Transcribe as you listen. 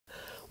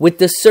With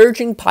the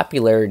surging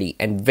popularity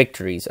and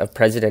victories of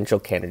presidential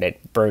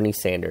candidate Bernie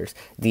Sanders,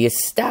 the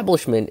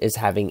establishment is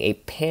having a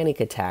panic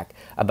attack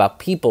about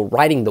people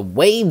riding the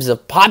waves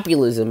of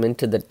populism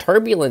into the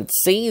turbulent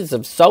seas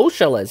of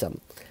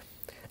socialism.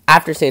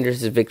 After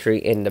Sanders' victory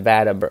in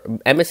Nevada,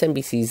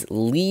 MSNBC's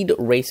lead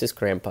racist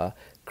grandpa,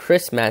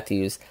 Chris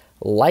Matthews,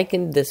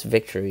 likened this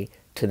victory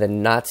to the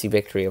Nazi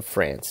victory of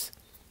France.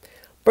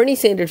 Bernie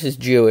Sanders is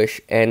Jewish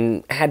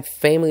and had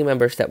family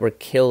members that were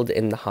killed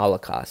in the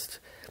Holocaust.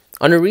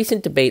 On a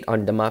recent debate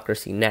on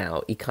Democracy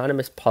Now!,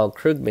 economist Paul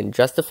Krugman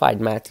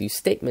justified Matthews'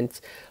 statements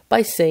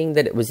by saying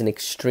that it was an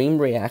extreme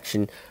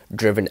reaction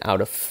driven out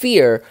of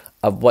fear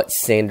of what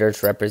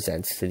Sanders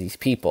represents to these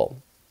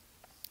people.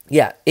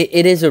 Yeah,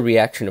 it is a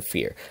reaction of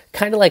fear,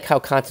 kind of like how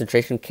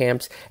concentration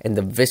camps and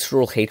the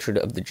visceral hatred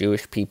of the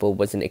Jewish people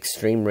was an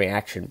extreme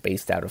reaction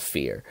based out of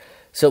fear.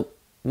 So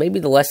maybe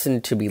the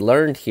lesson to be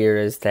learned here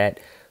is that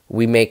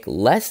we make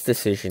less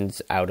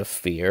decisions out of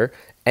fear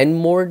and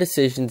more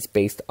decisions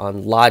based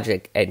on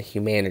logic and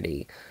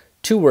humanity.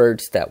 Two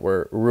words that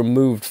were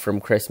removed from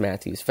Chris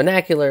Matthews'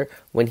 vernacular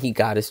when he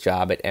got his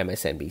job at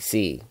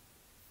MSNBC.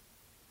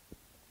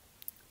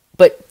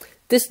 But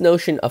this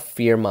notion of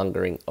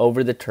fear-mongering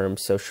over the term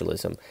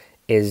socialism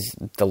is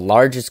the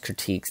largest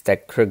critiques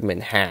that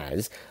Krugman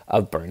has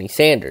of Bernie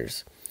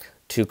Sanders.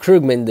 To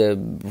Krugman,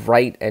 the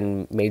right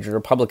and major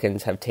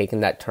Republicans have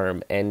taken that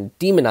term and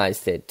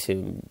demonized it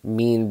to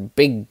mean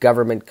big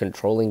government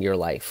controlling your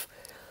life.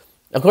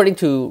 According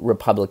to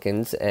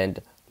Republicans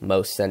and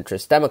most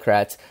centrist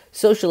Democrats,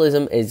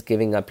 socialism is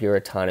giving up your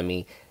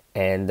autonomy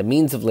and the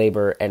means of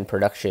labor and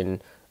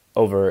production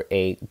over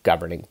a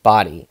governing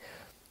body.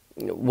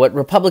 What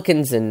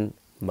Republicans and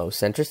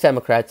most centrist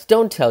Democrats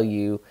don't tell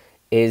you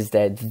is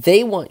that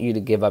they want you to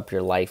give up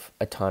your life,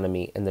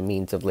 autonomy, and the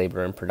means of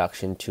labor and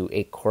production to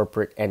a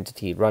corporate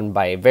entity run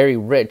by a very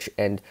rich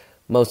and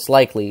most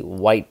likely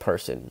white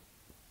person.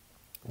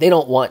 They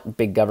don't want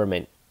big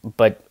government,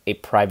 but a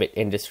private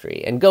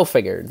industry. And go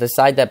figure, the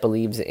side that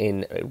believes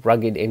in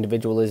rugged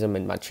individualism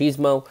and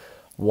machismo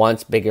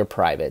wants bigger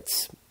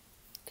privates.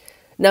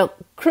 Now,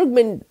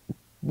 Krugman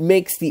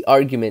makes the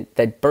argument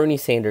that Bernie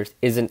Sanders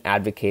isn't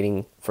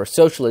advocating for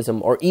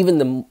socialism or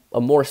even a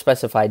more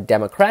specified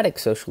democratic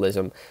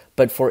socialism,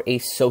 but for a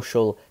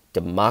social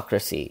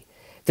democracy.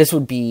 This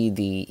would be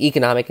the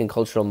economic and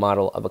cultural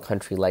model of a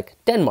country like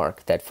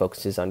Denmark that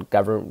focuses on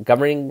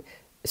governing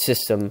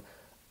system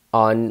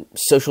on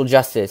social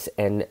justice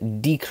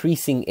and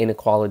decreasing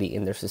inequality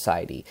in their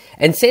society.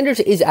 And Sanders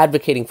is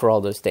advocating for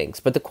all those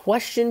things. But the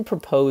question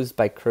proposed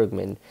by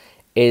Krugman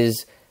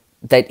is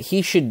that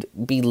he should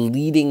be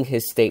leading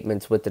his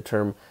statements with the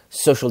term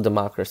social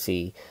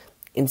democracy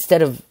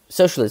instead of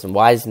socialism.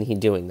 Why isn't he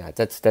doing that?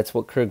 That's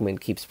what Krugman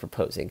keeps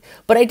proposing.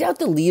 But I doubt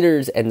the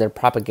leaders and their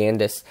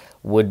propagandists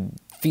would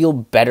feel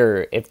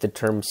better if the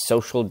term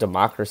social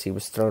democracy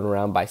was thrown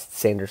around by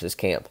Sanders'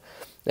 camp.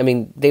 I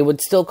mean, they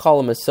would still call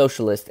him a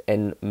socialist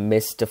and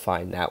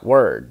misdefine that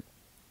word.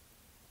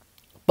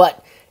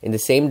 But in the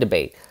same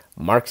debate,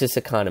 Marxist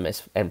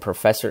economist and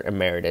professor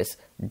emeritus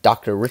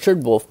Dr.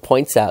 Richard Wolff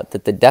points out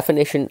that the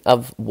definition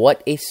of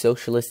what a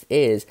socialist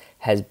is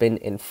has been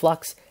in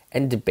flux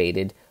and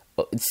debated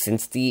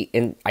since the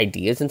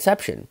idea's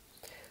inception.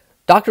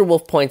 Dr.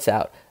 Wolff points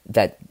out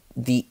that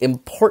the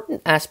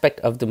important aspect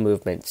of the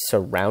movement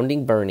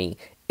surrounding Bernie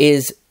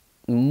is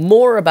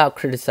more about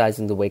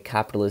criticizing the way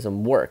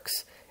capitalism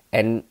works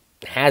and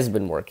has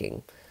been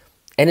working.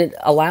 And it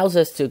allows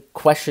us to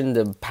question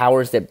the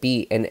powers that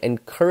be and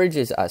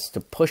encourages us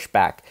to push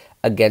back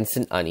against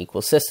an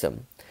unequal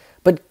system.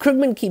 But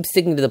Krugman keeps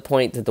sticking to the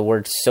point that the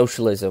word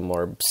socialism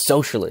or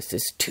socialist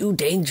is too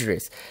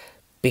dangerous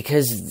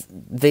because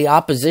the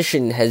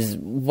opposition has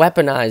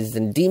weaponized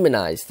and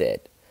demonized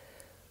it.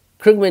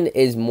 Krugman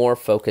is more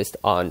focused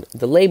on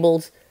the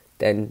labels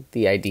than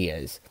the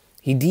ideas.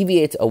 He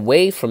deviates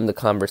away from the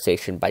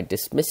conversation by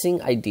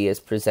dismissing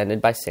ideas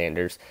presented by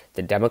Sanders,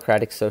 the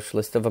Democratic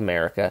Socialist of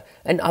America,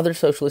 and other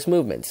socialist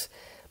movements.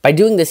 By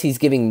doing this, he's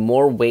giving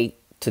more weight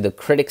to the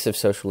critics of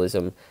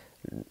socialism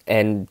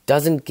and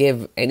doesn't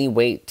give any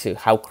weight to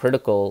how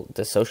critical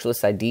the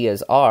socialist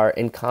ideas are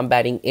in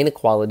combating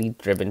inequality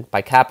driven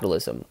by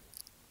capitalism.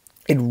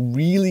 It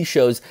really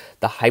shows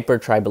the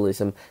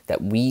hyper-tribalism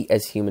that we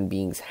as human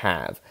beings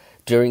have.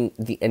 During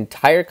the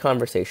entire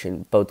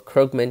conversation, both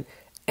Krugman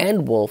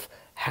and Wolff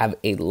have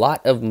a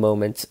lot of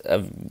moments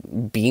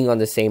of being on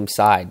the same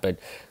side, but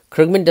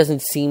Krugman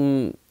doesn't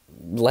seem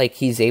like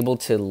he's able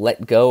to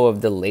let go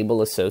of the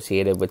label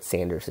associated with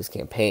Sanders'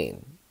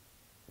 campaign.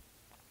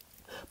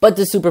 But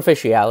the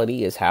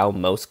superficiality is how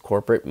most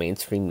corporate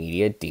mainstream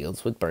media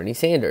deals with Bernie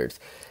Sanders.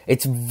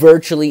 It's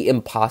virtually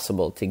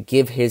impossible to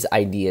give his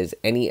ideas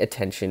any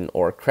attention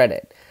or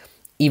credit.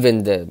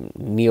 Even the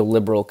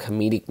neoliberal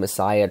comedic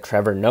messiah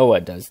Trevor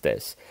Noah does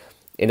this.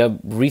 In a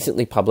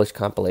recently published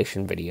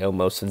compilation video,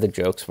 most of the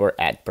jokes were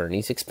at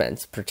Bernie's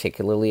expense,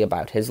 particularly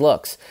about his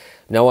looks.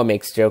 Noah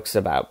makes jokes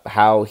about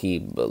how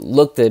he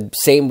looked the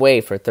same way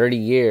for 30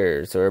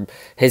 years, or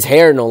his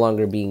hair no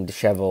longer being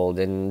disheveled,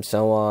 and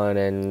so on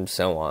and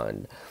so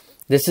on.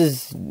 This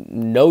is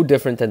no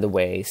different than the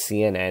way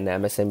CNN,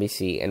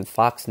 MSNBC, and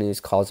Fox News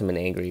calls him an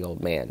angry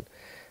old man.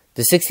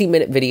 The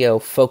 60-minute video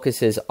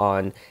focuses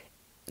on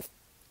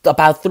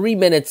about 3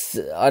 minutes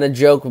on a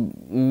joke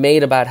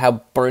made about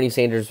how Bernie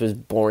Sanders was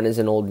born as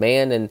an old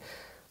man, and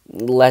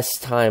less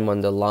time on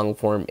the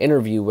long-form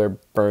interview where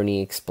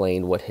Bernie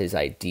explained what his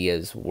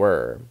ideas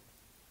were.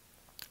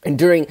 And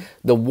during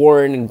the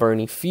Warren and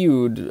Bernie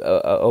feud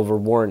over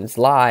Warren's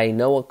lie,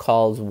 Noah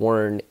calls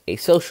Warren a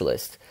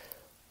socialist.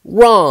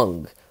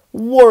 Wrong!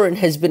 Warren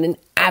has been an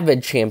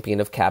avid champion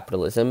of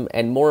capitalism,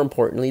 and more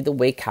importantly, the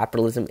way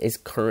capitalism is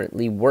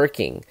currently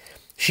working.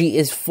 She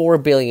is for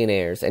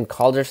billionaires and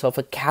called herself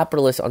a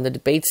capitalist on the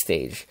debate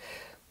stage.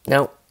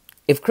 Now,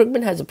 if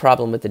Krugman has a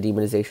problem with the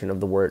demonization of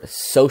the word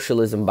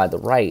socialism by the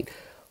right,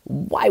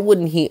 why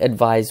wouldn't he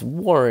advise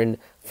Warren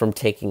from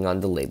taking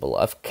on the label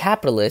of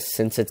capitalist,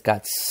 since it's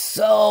got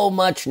so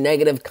much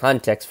negative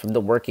context from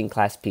the working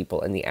class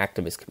people and the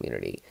activist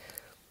community?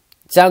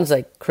 It sounds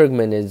like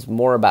Krugman is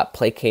more about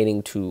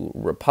placating to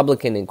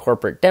Republican and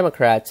corporate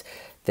Democrats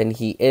than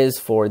he is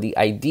for the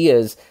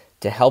ideas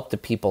to help the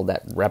people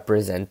that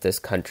represent this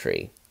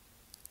country.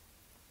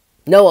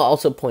 Noah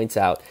also points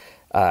out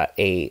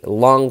a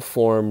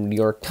long-form New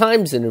York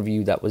Times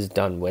interview that was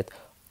done with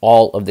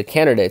all of the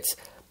candidates,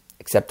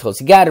 except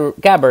Tulsi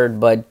Gabbard,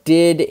 but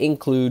did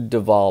include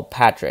Deval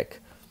Patrick.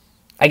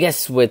 I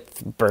guess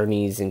with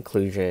Bernie's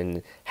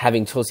inclusion,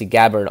 having Tulsi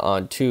Gabbard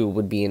on too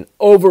would be an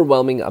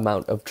overwhelming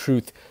amount of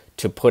truth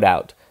to put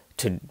out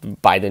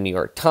by the New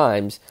York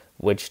Times,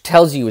 which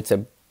tells you it's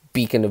a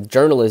beacon of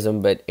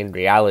journalism, but in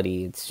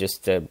reality, it's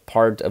just a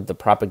part of the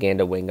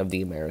propaganda wing of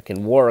the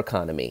American war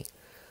economy.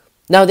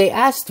 Now, they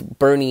asked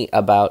Bernie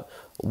about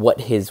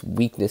what his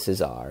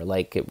weaknesses are,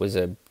 like it was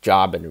a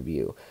job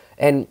interview.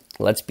 And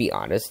let's be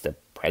honest, the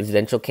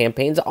presidential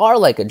campaigns are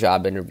like a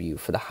job interview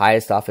for the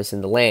highest office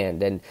in the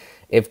land. And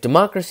if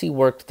democracy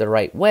worked the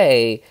right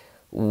way,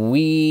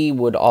 we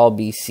would all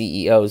be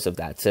CEOs of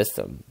that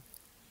system.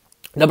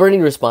 Now, Bernie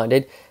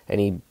responded,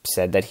 and he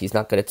said that he's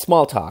not good at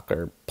small talk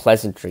or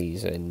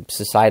pleasantries and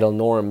societal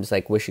norms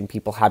like wishing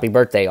people happy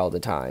birthday all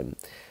the time.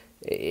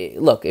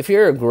 Look, if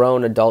you're a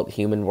grown adult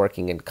human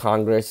working in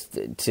Congress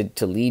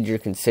to lead your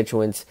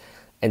constituents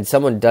and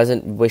someone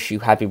doesn't wish you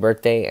happy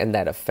birthday and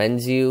that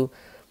offends you,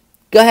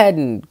 go ahead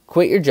and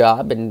quit your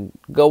job and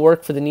go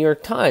work for the New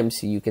York Times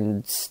so you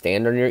can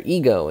stand on your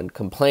ego and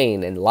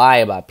complain and lie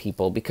about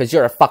people because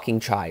you're a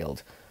fucking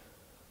child.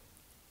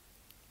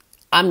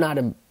 I'm not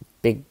a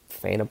big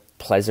fan of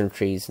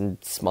pleasantries and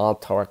small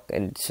talk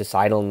and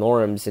societal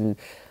norms, and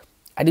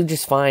I do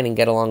just fine and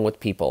get along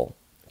with people.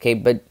 Okay,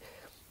 but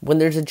when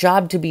there's a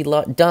job to be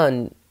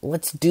done,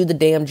 let's do the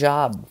damn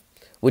job,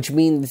 which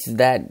means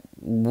that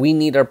we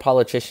need our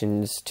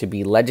politicians to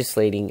be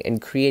legislating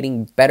and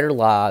creating better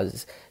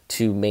laws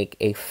to make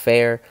a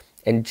fair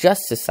and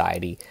just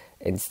society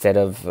instead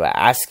of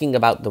asking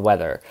about the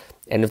weather.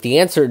 And if the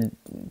answer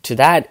to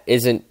that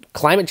isn't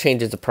climate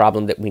change is a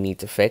problem that we need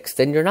to fix,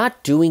 then you're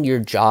not doing your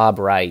job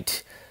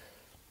right.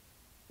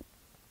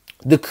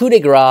 The coup de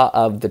grace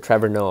of the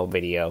Trevor Noah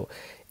video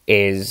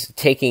is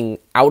taking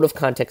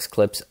out-of-context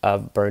clips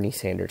of Bernie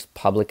Sanders'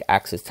 public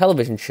access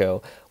television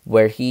show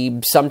where he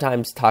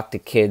sometimes talked to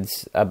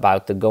kids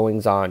about the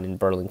goings-on in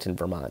Burlington,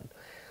 Vermont.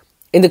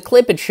 In the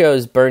clip, it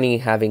shows Bernie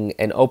having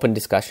an open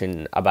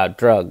discussion about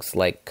drugs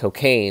like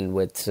cocaine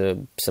with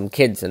some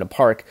kids in a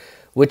park,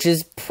 which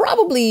is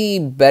probably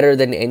better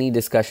than any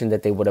discussion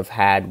that they would have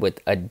had with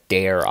a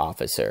DARE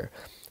officer.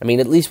 I mean,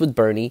 at least with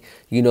Bernie,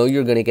 you know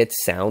you're going to get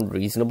sound,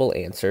 reasonable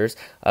answers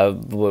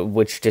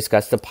which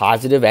discuss the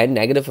positive and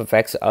negative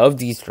effects of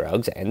these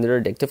drugs and their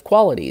addictive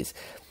qualities.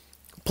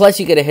 Plus,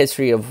 you get a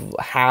history of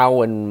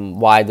how and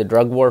why the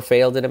drug war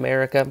failed in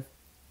America.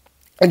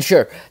 And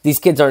sure, these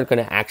kids aren't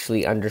going to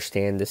actually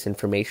understand this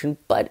information,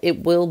 but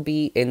it will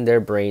be in their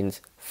brains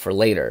for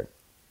later.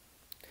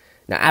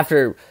 Now,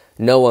 after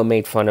Noah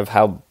made fun of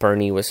how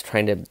Bernie was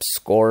trying to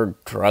score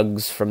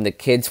drugs from the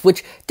kids,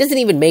 which doesn't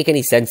even make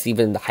any sense,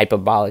 even in the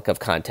hyperbolic of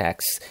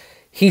context,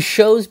 he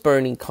shows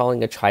Bernie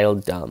calling a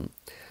child dumb.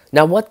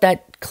 Now, what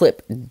that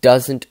clip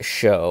doesn't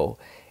show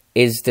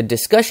is the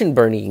discussion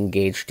Bernie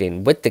engaged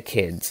in with the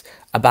kids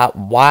about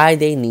why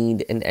they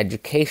need an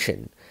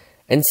education.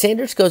 And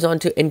Sanders goes on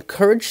to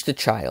encourage the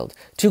child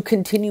to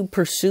continue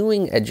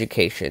pursuing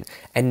education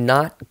and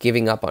not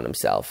giving up on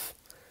himself.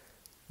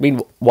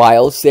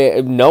 Meanwhile,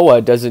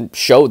 Noah doesn't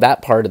show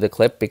that part of the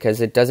clip because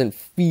it doesn't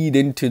feed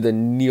into the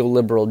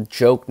neoliberal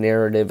joke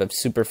narrative of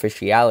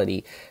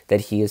superficiality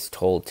that he is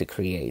told to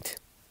create.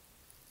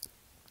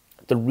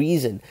 The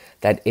reason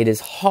that it is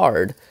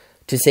hard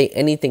to say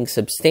anything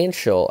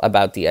substantial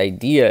about the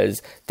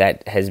ideas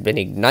that has been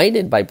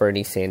ignited by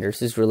Bernie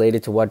Sanders is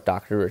related to what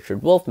Dr.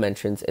 Richard Wolff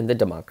mentions in the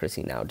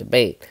Democracy Now!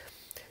 Debate.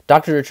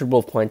 Dr. Richard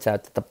Wolff points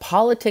out that the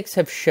politics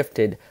have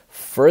shifted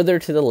further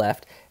to the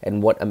left,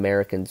 and what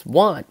Americans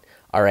want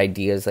are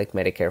ideas like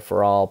Medicare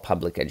for all,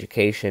 public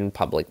education,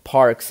 public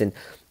parks, and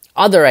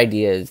other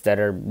ideas that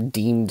are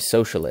deemed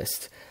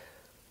socialist.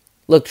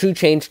 Look, true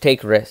change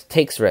takes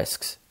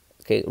risks.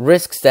 Okay,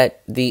 risks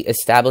that the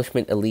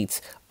establishment elites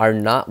are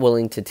not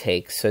willing to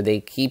take, so they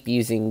keep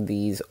using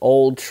these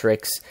old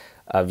tricks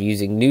of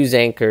using news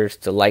anchors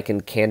to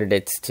liken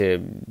candidates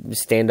to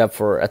stand up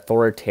for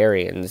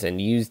authoritarians and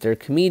use their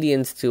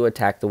comedians to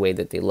attack the way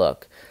that they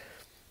look.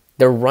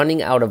 They're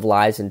running out of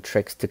lies and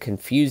tricks to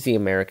confuse the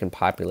American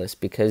populace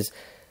because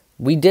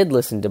we did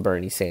listen to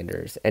Bernie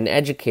Sanders and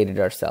educated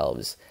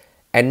ourselves,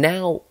 and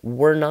now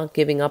we're not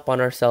giving up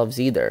on ourselves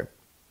either.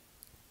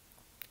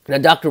 Now,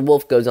 Dr.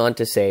 Wolff goes on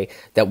to say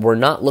that we're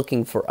not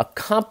looking for a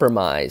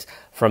compromise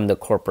from the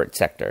corporate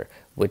sector,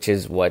 which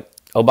is what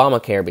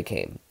Obamacare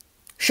became.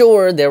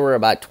 Sure, there were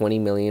about 20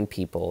 million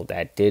people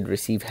that did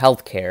receive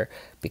health care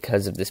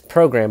because of this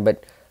program,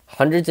 but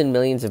hundreds and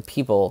millions of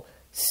people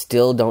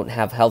still don't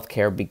have health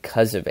care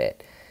because of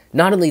it.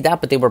 Not only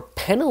that, but they were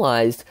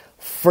penalized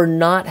for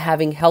not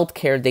having health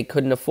care they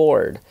couldn't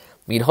afford. I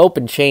mean, hope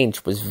and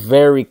change was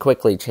very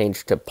quickly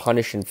changed to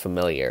punish and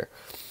familiar.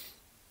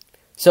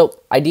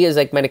 So ideas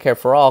like Medicare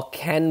for All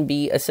can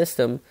be a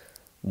system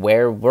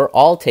where we're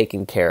all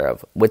taken care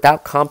of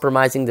without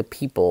compromising the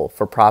people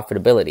for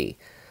profitability.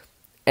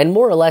 And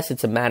more or less,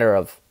 it's a matter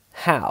of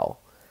how.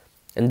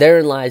 And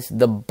therein lies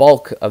the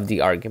bulk of the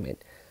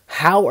argument.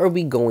 How are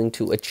we going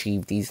to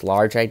achieve these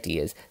large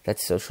ideas that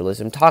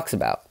socialism talks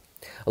about?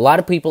 A lot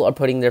of people are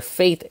putting their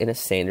faith in a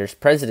Sanders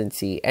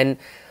presidency. And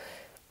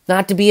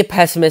not to be a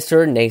pessimist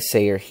or a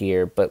naysayer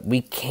here, but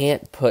we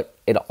can't put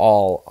it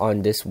all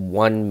on this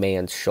one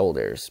man's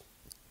shoulders.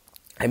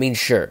 I mean,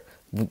 sure,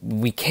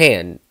 we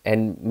can,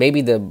 and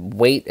maybe the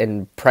weight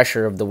and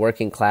pressure of the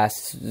working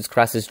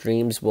class's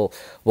dreams will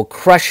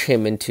crush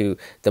him into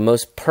the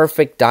most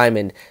perfect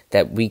diamond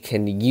that we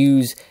can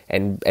use,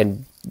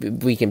 and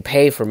we can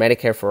pay for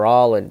Medicare for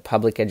all and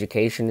public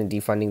education and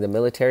defunding the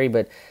military,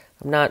 but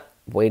I'm not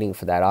waiting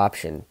for that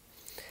option.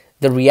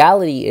 The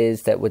reality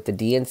is that with the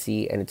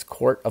DNC and its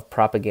court of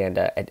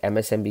propaganda at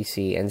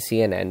MSNBC and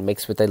CNN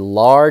mixed with a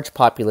large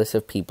populace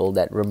of people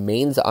that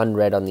remains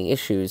unread on the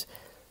issues,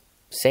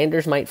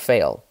 Sanders might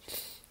fail.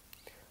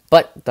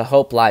 But the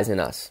hope lies in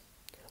us.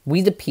 We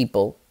the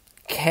people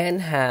can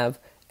have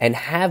and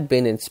have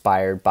been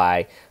inspired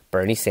by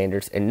Bernie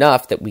Sanders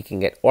enough that we can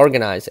get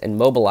organized and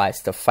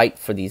mobilized to fight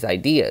for these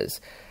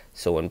ideas.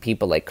 So when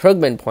people like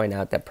Krugman point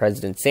out that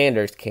President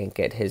Sanders can't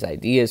get his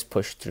ideas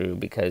pushed through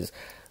because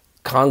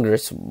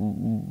Congress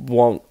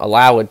won't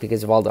allow it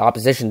because of all the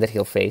opposition that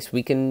he'll face,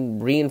 we can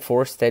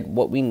reinforce that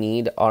what we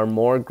need are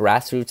more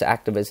grassroots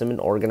activism and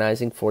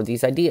organizing for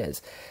these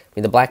ideas. I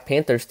mean, the Black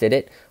Panthers did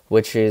it,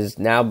 which is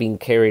now being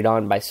carried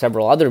on by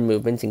several other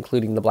movements,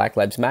 including the Black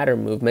Lives Matter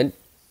movement.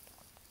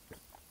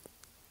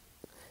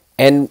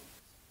 And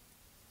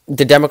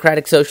the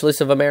Democratic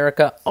Socialists of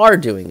America are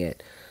doing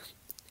it.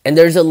 And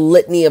there's a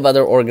litany of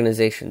other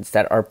organizations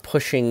that are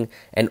pushing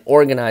and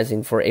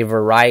organizing for a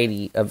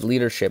variety of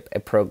leadership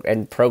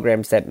and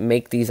programs that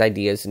make these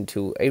ideas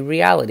into a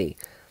reality.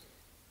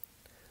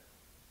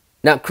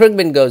 Now,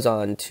 Krugman goes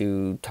on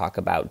to talk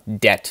about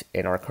debt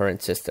in our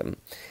current system.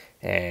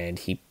 And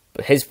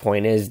his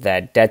point is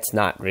that debt's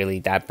not really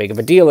that big of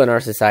a deal in our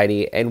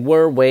society, and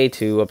we're way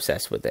too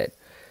obsessed with it.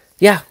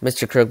 Yeah,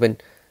 Mr. Krugman,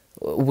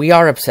 we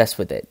are obsessed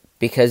with it,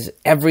 because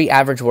every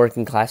average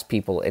working class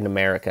people in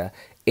America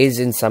is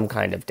in some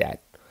kind of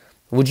debt.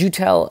 Would you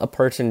tell a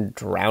person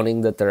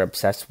drowning that they're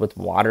obsessed with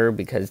water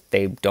because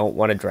they don't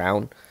want to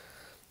drown?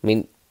 I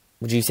mean,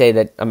 would you say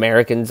that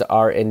Americans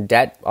are in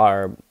debt,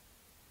 are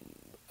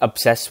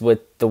obsessed with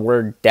the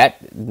word debt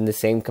in the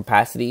same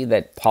capacity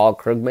that Paul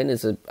Krugman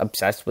is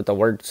obsessed with the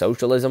word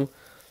socialism?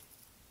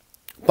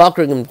 Paul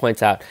Krugman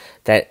points out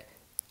that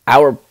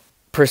our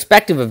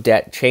perspective of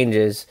debt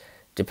changes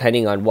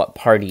depending on what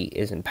party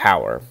is in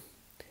power.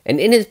 And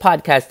in his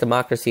podcast,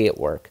 Democracy at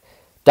Work,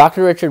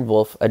 Dr. Richard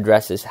Wolff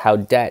addresses how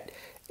debt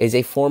is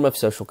a form of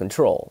social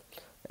control,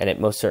 and it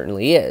most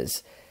certainly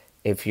is.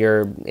 If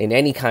you're in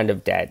any kind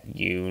of debt,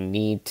 you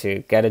need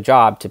to get a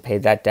job to pay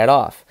that debt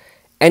off.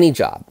 Any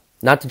job,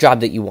 not the job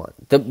that you want.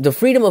 The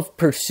freedom of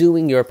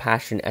pursuing your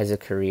passion as a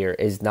career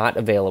is not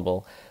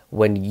available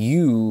when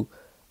you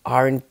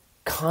are in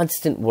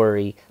constant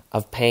worry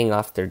of paying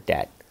off their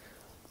debt.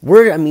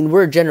 We're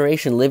a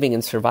generation living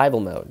in survival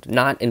mode,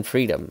 not in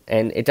freedom,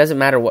 and it doesn't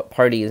matter what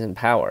party is in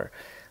power.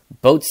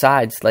 Both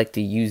sides like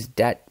to use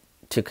debt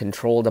to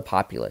control the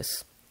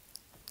populace.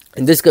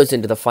 And this goes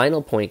into the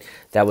final point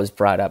that was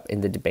brought up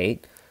in the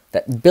debate,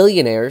 that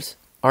billionaires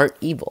aren't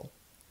evil.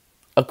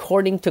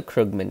 According to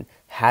Krugman,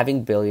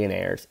 having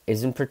billionaires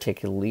isn't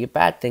particularly a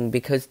bad thing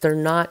because they're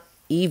not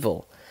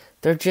evil.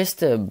 They're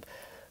just a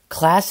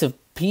class of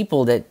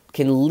people that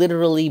can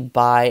literally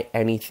buy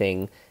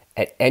anything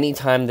at any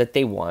time that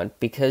they want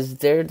because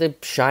they're the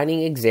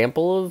shining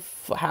example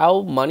of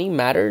how money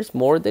matters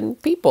more than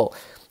people.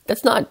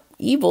 That's not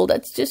evil,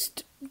 that's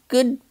just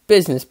good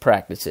business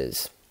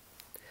practices.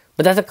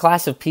 But that's a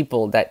class of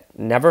people that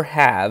never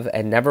have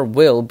and never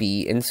will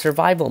be in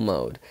survival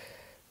mode.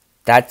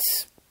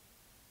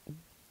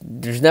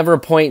 There's never a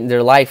point in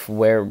their life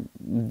where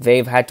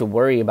they've had to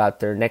worry about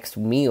their next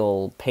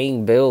meal,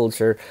 paying bills,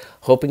 or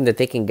hoping that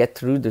they can get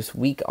through this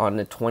week on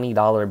a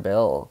 $20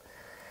 bill.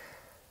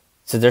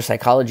 So their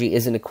psychology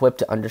isn't equipped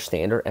to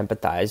understand or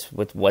empathize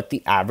with what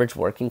the average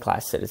working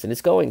class citizen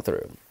is going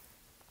through.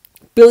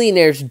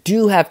 Billionaires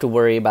do have to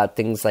worry about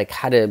things like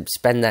how to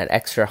spend that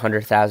extra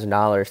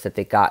 $100,000 that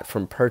they got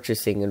from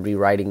purchasing and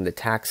rewriting the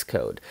tax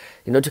code.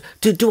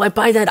 Do I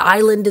buy that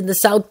island in the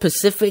South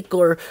Pacific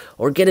or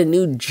get a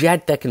new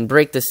jet that can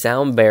break the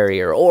sound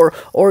barrier?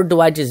 Or do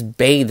I just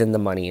bathe in the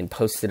money and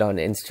post it on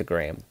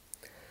Instagram?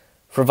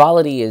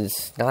 Frivolity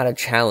is not a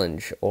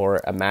challenge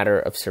or a matter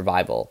of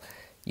survival.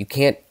 You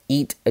can't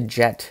eat a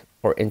jet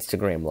or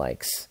Instagram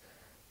likes.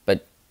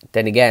 But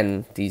then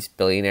again, these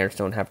billionaires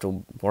don't have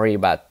to worry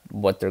about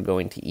what they're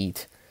going to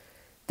eat.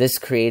 This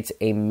creates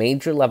a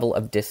major level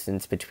of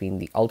distance between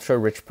the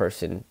ultra-rich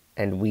person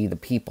and we the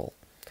people.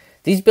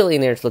 These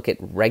billionaires look at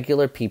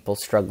regular people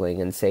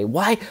struggling and say,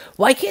 why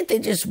can't they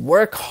just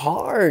work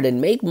hard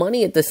and make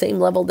money at the same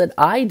level that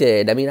I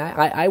did? I mean,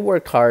 I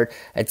worked hard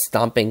at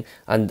stomping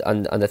on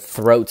the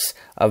throats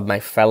of my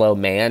fellow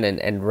man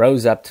and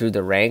rose up through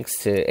the ranks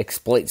to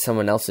exploit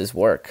someone else's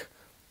work.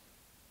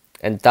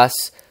 And thus,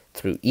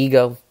 through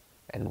ego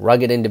and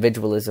rugged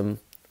individualism,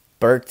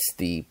 births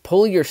the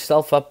pull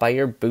yourself up by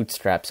your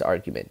bootstraps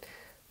argument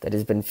that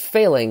has been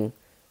failing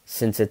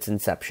since its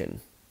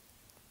inception.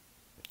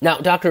 Now,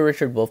 Dr.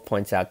 Richard Wolff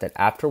points out that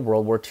after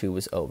World War II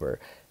was over,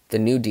 the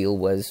New Deal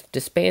was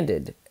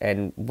disbanded,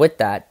 and with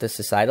that, the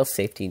societal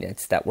safety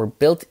nets that were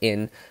built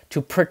in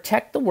to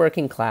protect the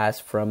working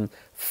class from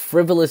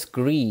frivolous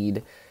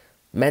greed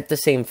met the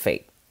same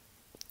fate.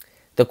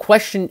 The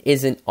question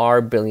isn't,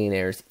 are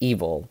billionaires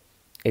evil?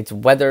 It's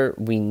whether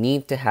we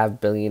need to have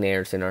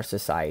billionaires in our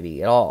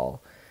society at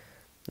all.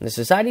 In a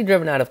society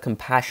driven out of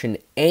compassion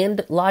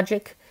and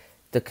logic,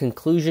 the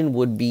conclusion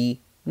would be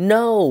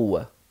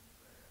no.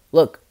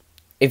 Look,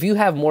 if you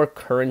have more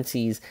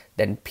currencies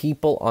than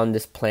people on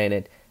this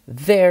planet,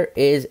 there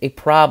is a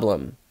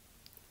problem.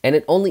 And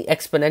it only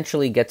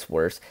exponentially gets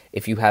worse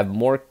if you have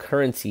more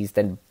currencies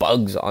than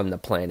bugs on the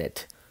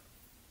planet.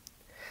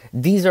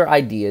 These are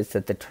ideas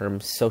that the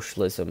term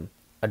socialism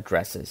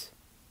addresses.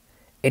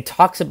 It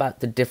talks about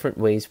the different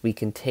ways we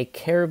can take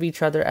care of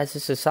each other as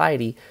a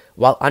society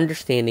while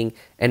understanding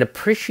and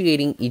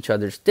appreciating each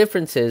other's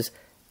differences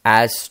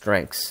as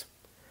strengths.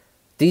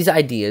 These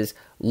ideas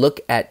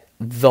look at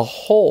the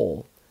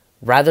whole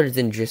rather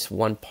than just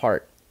one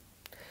part.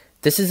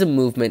 This is a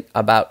movement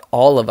about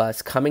all of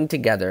us coming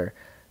together,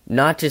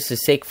 not just to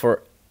sake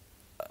for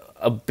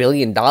 $1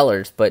 billion,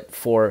 but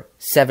for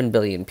 7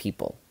 billion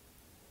people.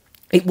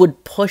 It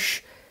would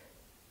push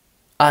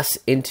us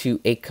into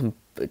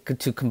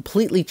to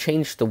completely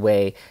change the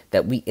way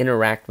that we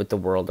interact with the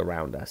world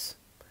around us.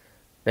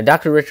 Now,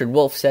 Dr. Richard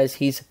Wolff says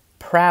he's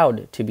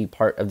proud to be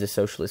part of the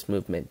socialist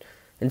movement,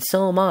 and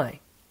so am I.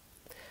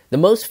 The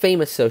most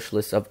famous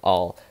socialists of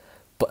all,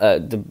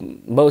 the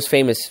most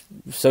famous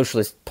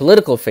socialist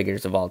political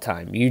figures of all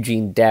time,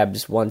 Eugene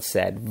Debs, once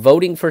said,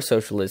 voting for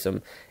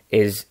socialism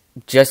is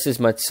just as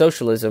much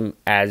socialism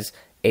as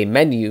a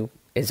menu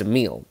is a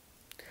meal.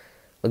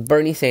 Look,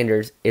 Bernie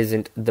Sanders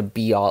isn't the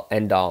be-all,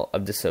 end-all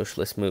of the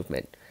socialist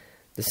movement.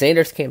 The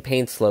Sanders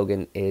Campaign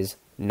slogan is,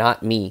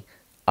 not me,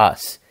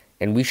 us,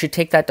 and we should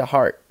take that to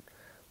heart.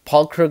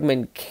 Paul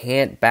Krugman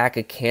can't back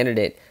a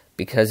candidate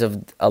because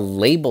of a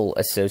label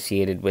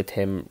associated with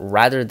him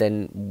rather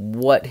than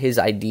what his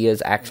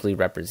ideas actually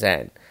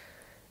represent.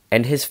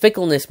 And his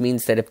fickleness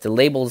means that if the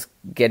labels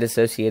get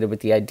associated with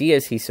the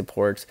ideas he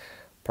supports,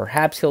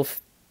 perhaps he'll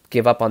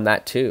give up on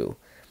that too.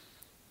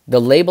 The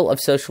label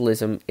of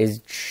socialism is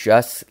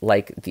just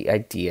like the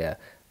idea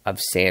of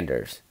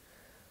Sanders.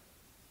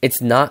 It's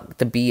not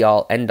the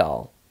be-all,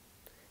 end-all.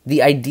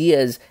 The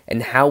ideas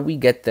and how we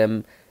get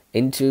them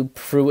into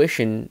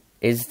fruition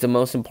is the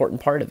most important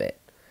part of it.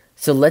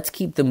 So let's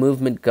keep the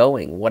movement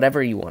going,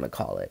 whatever you want to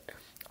call it.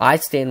 I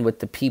stand with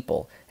the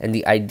people and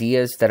the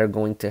ideas that are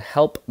going to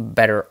help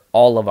better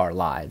all of our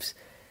lives,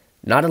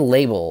 not a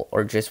label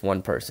or just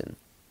one person.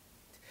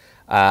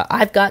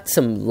 I've got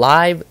some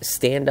live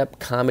stand-up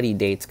comedy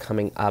dates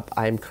coming up.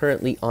 I'm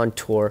currently on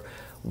tour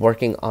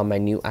working on my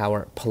new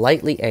hour,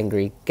 Politely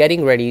Angry,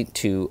 getting ready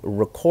to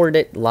record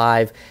it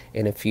live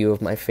in a few of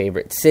my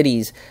favorite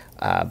cities.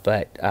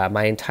 But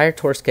my entire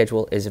tour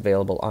schedule is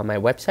available on my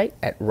website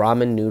at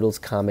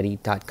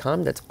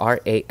ramennoodlescomedy.com. That's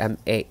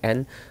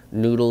R-A-M-A-N,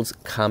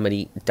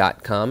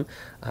 noodlescomedy.com.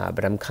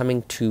 But I'm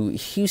coming to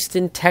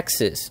Houston,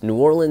 Texas, New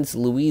Orleans,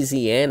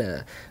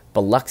 Louisiana,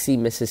 Biloxi,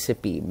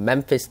 Mississippi,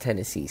 Memphis,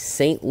 Tennessee,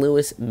 St.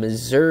 Louis,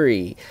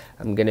 Missouri.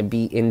 I'm going to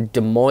be in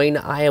Des Moines,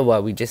 Iowa.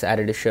 We just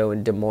added a show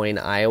in Des Moines,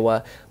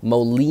 Iowa.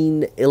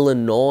 Moline,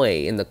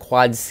 Illinois, in the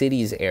Quad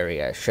Cities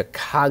area.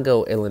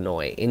 Chicago,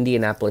 Illinois.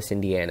 Indianapolis,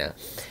 Indiana.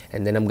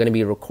 And then I'm going to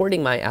be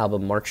recording my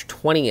album March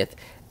 20th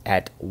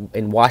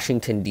in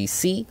Washington,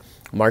 D.C.,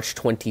 March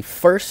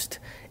 21st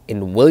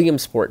in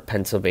Williamsport,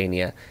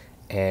 Pennsylvania,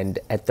 and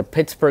at the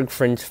Pittsburgh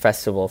Fringe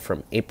Festival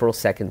from April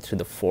 2nd through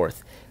the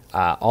 4th.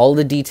 All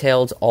the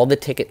details, all the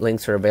ticket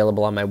links are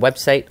available on my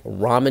website,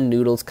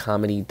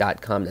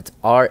 ramennoodlescomedy.com. That's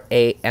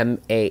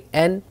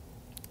R-A-M-A-N,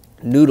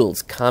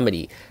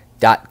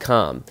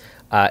 noodlescomedy.com.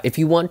 If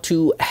you want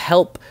to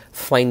help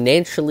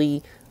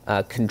financially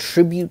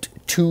contribute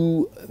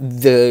to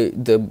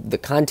the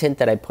content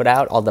that I put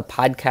out, all the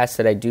podcasts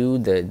that I do,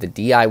 the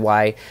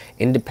DIY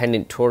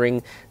independent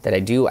touring that I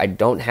do, I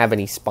don't have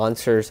any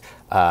sponsors,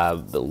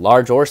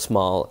 large or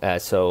small,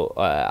 so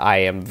I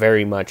am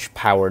very much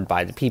powered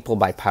by the people,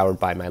 powered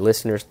by my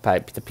listeners, by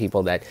the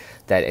people that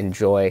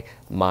enjoy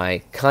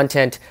my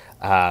content.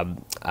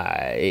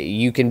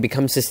 You can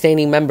become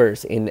sustaining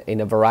members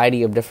in a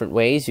variety of different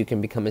ways. You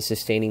can become a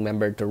sustaining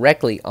member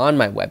directly on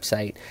my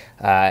website.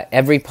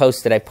 Every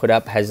post that I put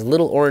up has a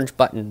little orange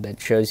button that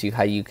shows you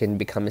how you can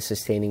become a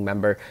sustaining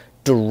member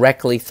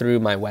directly through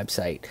my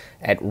website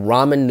at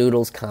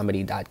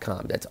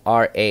ramennoodlescomedy.com. That's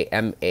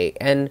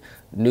RAMAN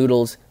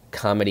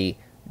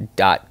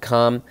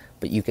noodlescomedy.com.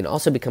 But you can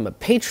also become a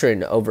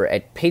patron over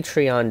at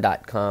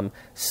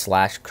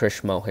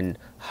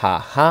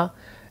patreon.com/KrishMohan.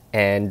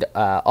 And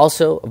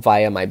also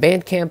via my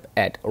Bandcamp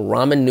at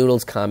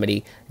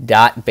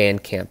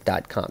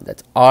ramennoodlescomedy.bandcamp.com.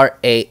 That's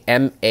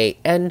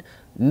RAMAN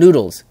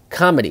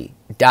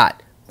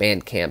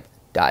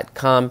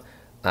noodlescomedy.bandcamp.com.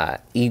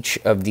 Each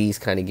of these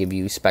kind of give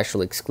you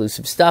special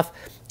exclusive stuff.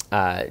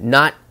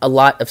 Not a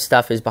lot of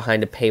stuff is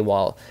behind a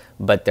paywall,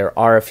 but there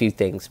are a few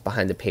things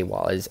behind the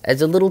paywall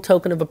as a little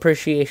token of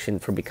appreciation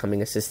for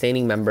becoming a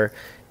sustaining member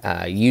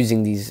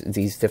using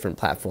these different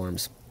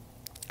platforms.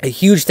 A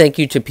huge thank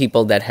you to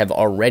people that have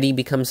already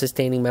become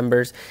sustaining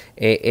members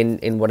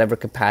in whatever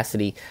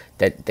capacity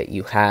that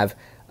you have.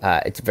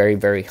 It's very,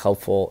 very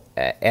helpful.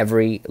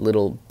 Every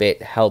little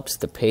bit helps.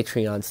 The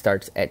Patreon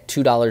starts at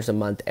 $2 a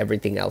month.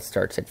 Everything else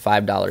starts at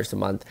 $5 a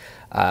month.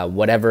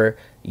 Whatever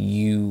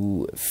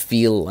you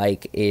feel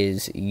like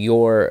is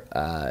your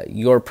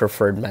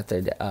preferred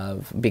method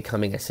of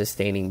becoming a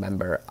sustaining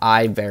member,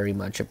 I very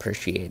much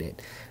appreciate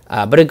it.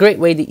 But a great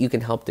way that you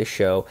can help this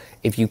show,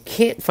 if you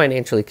can't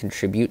financially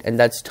contribute, and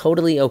that's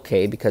totally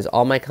okay because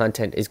all my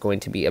content is going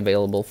to be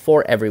available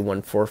for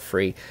everyone for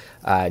free.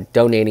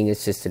 Donating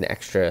is just an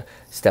extra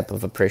step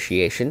of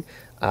appreciation.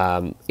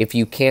 If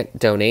you can't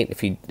donate,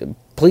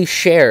 please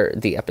share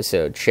the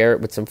episode. Share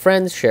it with some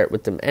friends, share it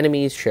with some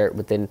enemies, share it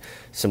within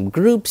some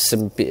groups,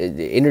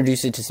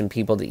 introduce it to some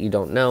people that you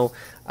don't know.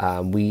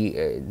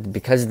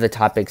 Because of the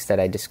topics that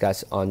I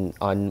discuss on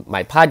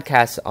my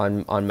podcasts,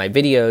 on my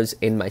videos,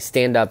 in my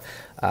stand-up,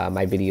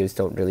 my videos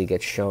don't really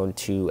get shown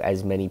to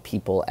as many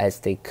people as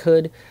they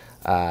could.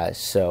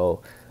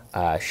 So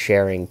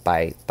sharing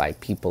by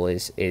people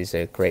is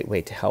a great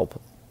way to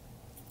help.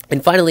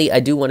 And finally, I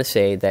do want to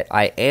say that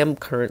I am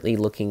currently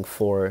looking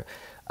for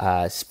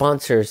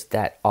sponsors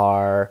that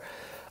are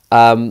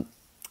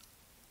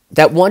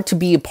that want to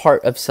be a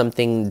part of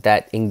something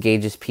that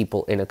engages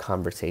people in a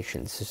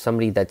conversation. So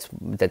somebody that's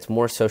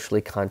more socially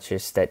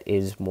conscious, that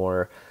is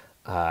more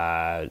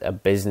a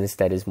business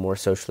that is more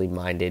socially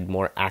minded,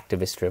 more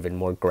activist driven,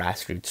 more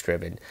grassroots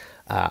driven.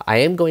 I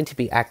am going to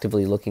be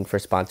actively looking for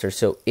sponsors.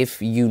 So if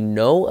you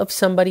know of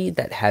somebody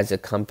that has a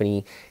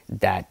company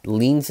that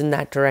leans in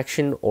that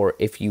direction, or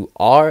if you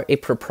are a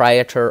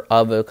proprietor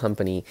of a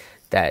company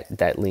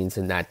that leans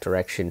in that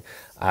direction,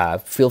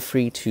 feel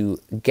free to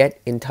get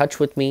in touch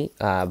with me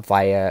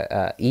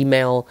via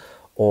email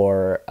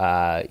or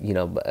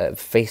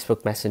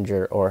Facebook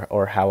Messenger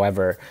or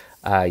however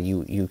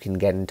you can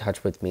get in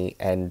touch with me,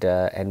 and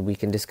we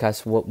can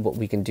discuss what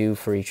we can do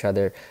for each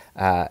other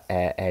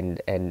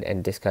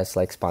and discuss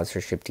like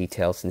sponsorship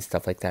details and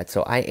stuff like that.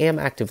 So I am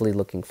actively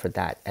looking for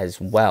that as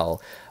well.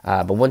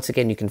 But once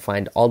again, you can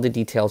find all the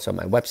details on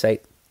my website,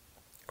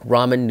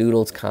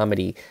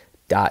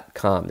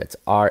 ramennoodlescomedy.com. That's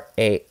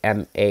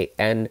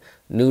RAMAN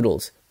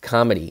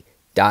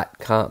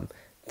noodlescomedy.com.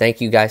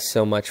 Thank you guys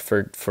so much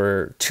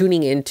for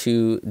tuning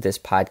into this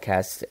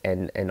podcast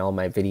and all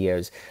my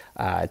videos.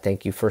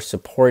 Thank you for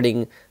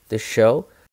supporting the show.